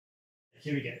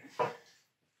Here we go.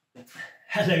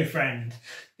 Hello friend,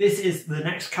 this is the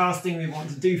next casting we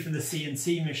want to do for the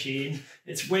CNC machine.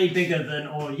 It's way bigger than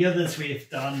all the others we've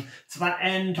done. To that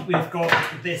end, we've got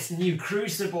this new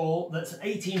Crucible that's an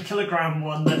 18 kilogram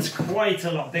one that's quite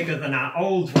a lot bigger than our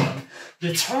old one.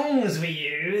 The tongs we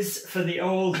use for the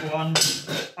old one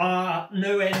are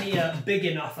nowhere near big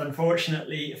enough,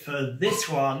 unfortunately, for this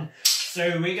one.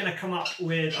 So we're going to come up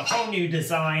with a whole new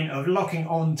design of locking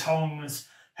on tongs,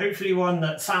 hopefully one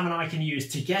that Sam and I can use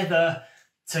together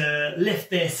to lift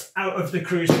this out of the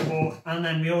Crucible, and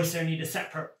then we also need a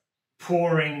separate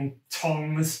pouring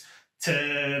tongs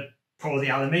to pour the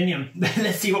aluminium.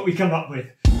 Let's see what we come up with.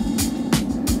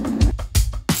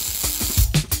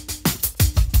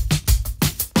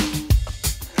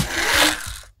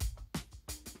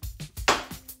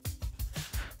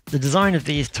 The design of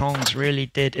these tongs really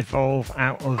did evolve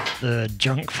out of the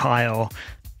junk pile.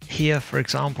 Here, for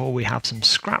example, we have some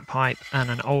scrap pipe and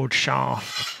an old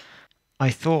shaft. I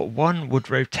thought one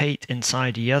would rotate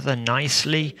inside the other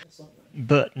nicely,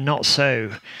 but not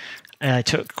so. It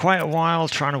took quite a while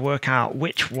trying to work out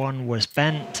which one was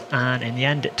bent, and in the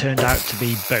end it turned out to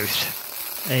be both.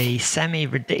 A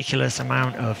semi-ridiculous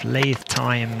amount of lathe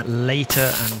time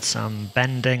later and some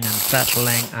bending and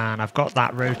fettling, and I've got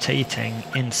that rotating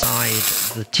inside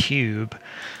the tube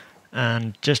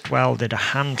and just welded a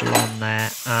handle on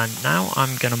there, and now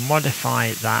I'm going to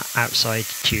modify that outside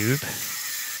tube.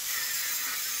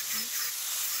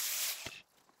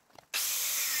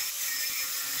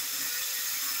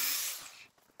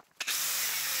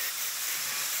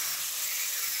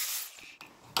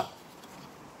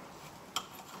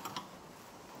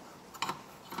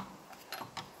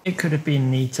 It could have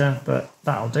been neater, but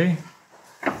that'll do.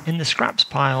 In the scraps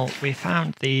pile, we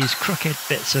found these crooked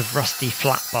bits of rusty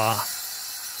flat bar.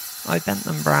 I bent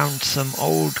them round some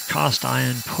old cast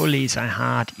iron pulleys I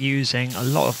had using a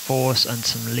lot of force and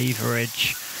some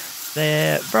leverage.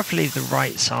 They're roughly the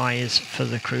right size for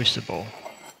the Crucible.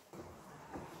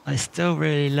 I still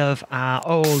really love our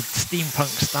old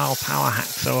steampunk style power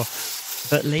hacksaw,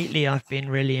 but lately I've been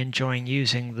really enjoying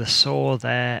using the saw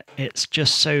there. It's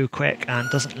just so quick and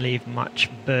doesn't leave much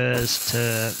burrs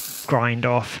to grind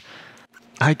off.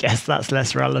 I guess that's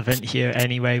less relevant here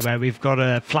anyway, where we've got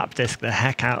to flap disc the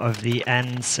heck out of the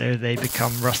ends so they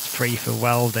become rust free for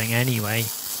welding anyway.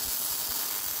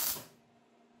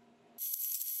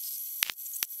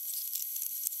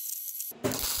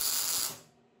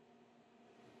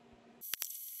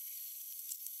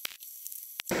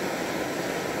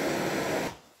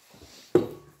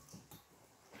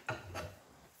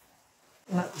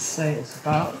 Let's say it's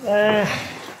about there.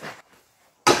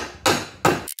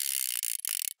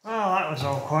 Well, that was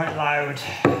all quite loud.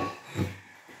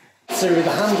 So with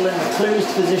the handle in the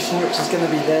closed position, which is going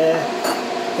to be there,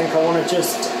 I think I want to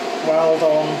just weld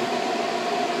on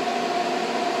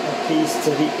a piece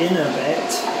to the inner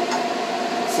bit.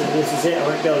 So this is it, I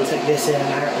won't be able to take this in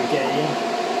and out again.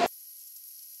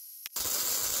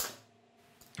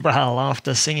 Well,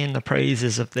 after singing the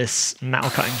praises of this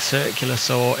metal cutting circular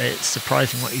saw, it's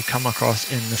surprising what you come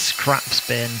across in the scraps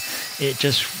bin. It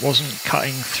just wasn't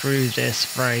cutting through this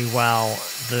very well.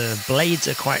 The blades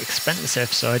are quite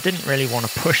expensive, so I didn't really want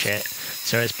to push it.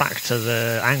 So it's back to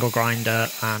the angle grinder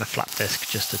and a flap disc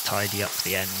just to tidy up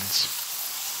the ends.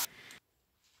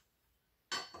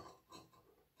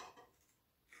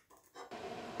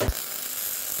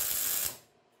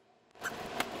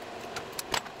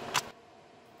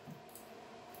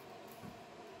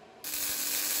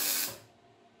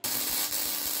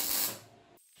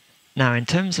 Now, in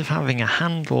terms of having a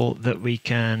handle that we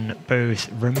can both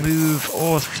remove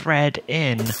or thread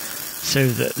in so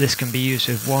that this can be used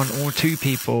with one or two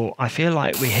people, I feel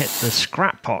like we hit the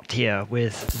scrap pot here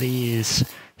with these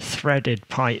threaded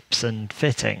pipes and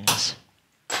fittings.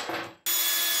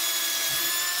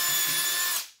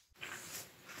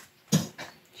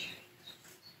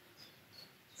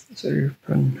 It's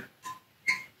open,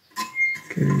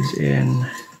 goes in,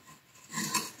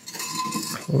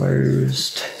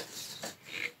 closed.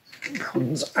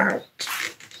 Comes out.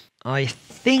 I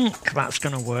think that's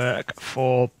going to work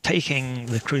for taking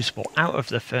the Crucible out of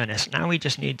the furnace. Now we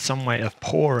just need some way of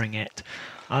pouring it.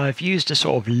 I've used a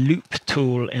sort of loop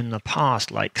tool in the past,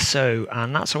 like so,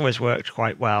 and that's always worked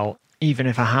quite well, even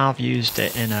if I have used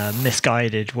it in a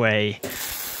misguided way.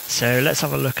 So let's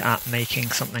have a look at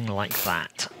making something like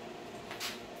that.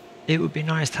 It would be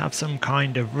nice to have some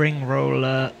kind of ring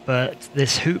roller, but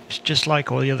this hoop, just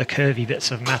like all the other curvy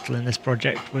bits of metal in this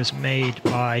project, was made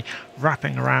by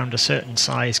wrapping around a certain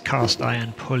size cast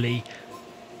iron pulley.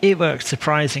 It worked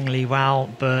surprisingly well,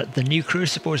 but the new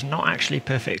Crucible is not actually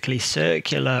perfectly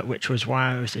circular, which was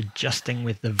why I was adjusting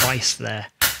with the vise there.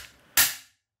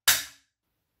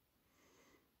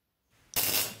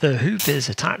 The hoop is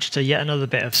attached to yet another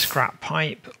bit of scrap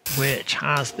pipe, which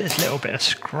has this little bit of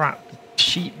scrap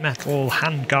sheet metal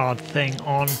handguard thing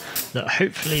on that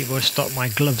hopefully will stop my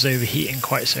gloves overheating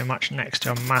quite so much next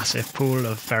to a massive pool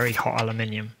of very hot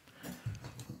aluminium.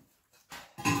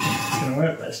 It's going to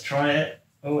work, let's try it.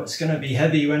 Oh, it's going to be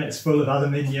heavy when it's full of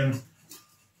aluminium.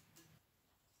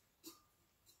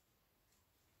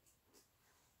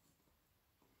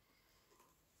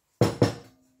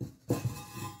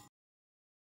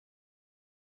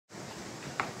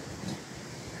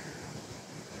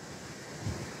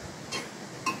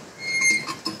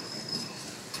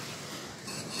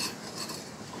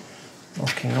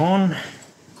 Locking on,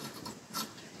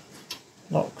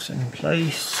 locks in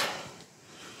place.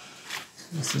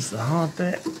 This is the hard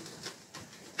bit.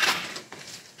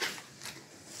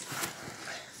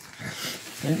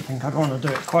 Don't think I'd want to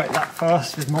do it quite that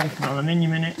fast with molten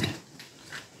aluminium in it.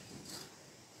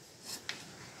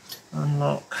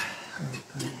 Unlock,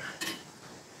 open.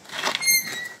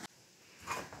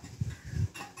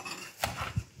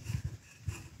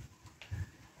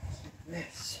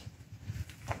 This.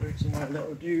 Go to my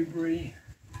little doobrey,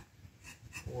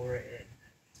 pour it in.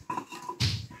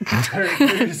 There it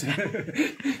goes.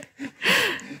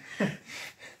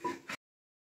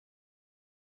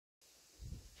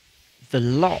 The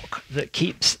lock that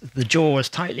keeps the jaws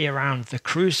tightly around the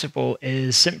Crucible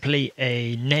is simply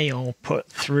a nail put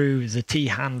through the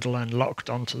T-handle and locked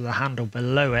onto the handle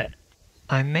below it.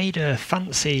 I made a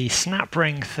fancy snap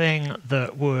ring thing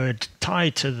that would tie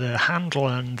to the handle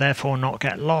and therefore not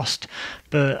get lost,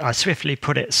 but I swiftly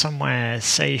put it somewhere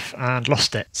safe and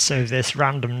lost it. So this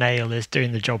random nail is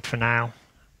doing the job for now,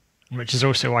 which is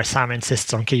also why Sam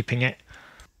insists on keeping it.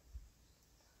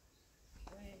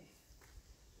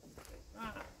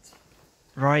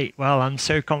 Right, well, I'm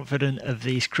so confident of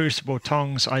these Crucible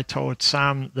tongs, I told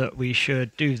Sam that we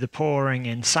should do the pouring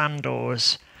in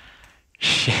sandals.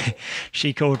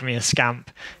 She called me a scamp.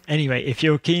 Anyway, if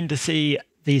you're keen to see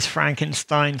these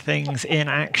Frankenstein things in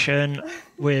action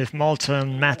with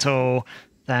molten metal,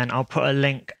 then I'll put a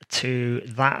link to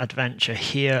that adventure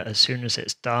here as soon as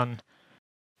it's done.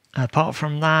 Apart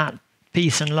from that,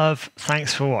 peace and love.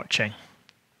 Thanks for watching.